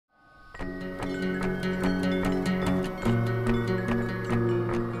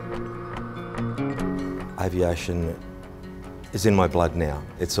Aviation is in my blood now.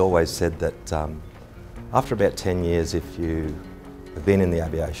 It's always said that after about 10 years, if you have been in the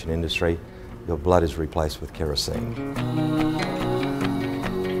aviation industry, your blood is replaced with kerosene.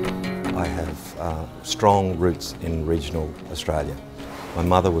 I have strong roots in regional Australia. My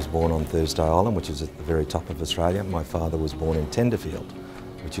mother was born on Thursday Island, which is at the very top of Australia. My father was born in Tenterfield,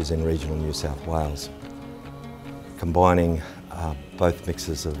 which is in regional New South Wales. Combining both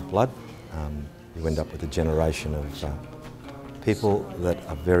mixes of blood, you end up with a generation of people that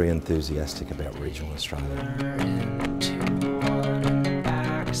are very enthusiastic about regional Australia.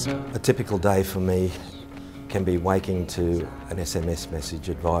 A typical day for me can be waking to an SMS message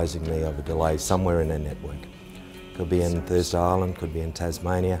advising me of a delay somewhere in our network. Could be in Thursday Island, could be in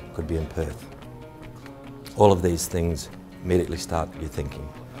Tasmania, could be in Perth. All of these things immediately start you thinking.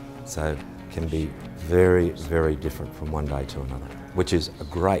 So it can be very, very different from one day to another, which is a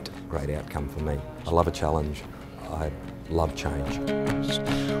great, great outcome for me. I love a challenge. I love change.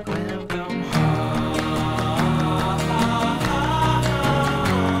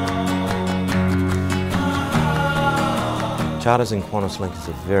 Charters and QantasLink is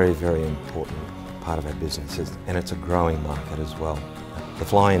a very, very important part of our business, and it's a growing market as well. The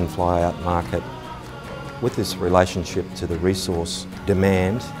fly-in, fly-out market, with this relationship to the resource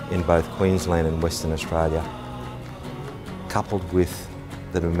demand in both Queensland and Western Australia, coupled with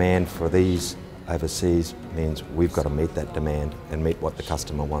the demand for these overseas, means we've got to meet that demand and meet what the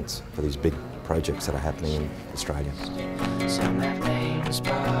customer wants for these big projects that are happening in Australia.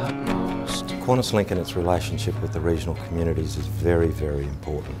 QantasLink and its relationship with the regional communities is very, very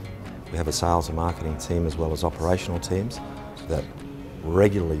important. We have a sales and marketing team as well as operational teams that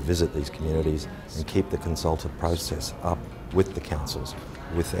regularly visit these communities and keep the consultative process up with the councils.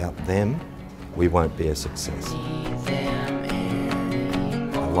 Without them, we won't be a success.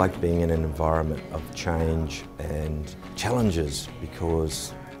 I like being in an environment of change and challenges,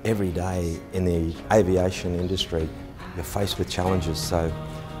 because every day in the aviation industry you're faced with challenges, so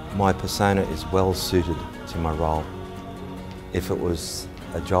my persona is well suited to my role. If it was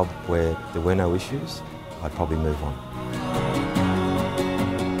a job where there were no issues, I'd probably move on.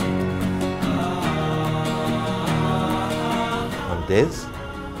 I'm Des,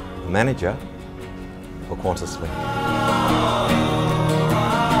 the manager for QantasLink.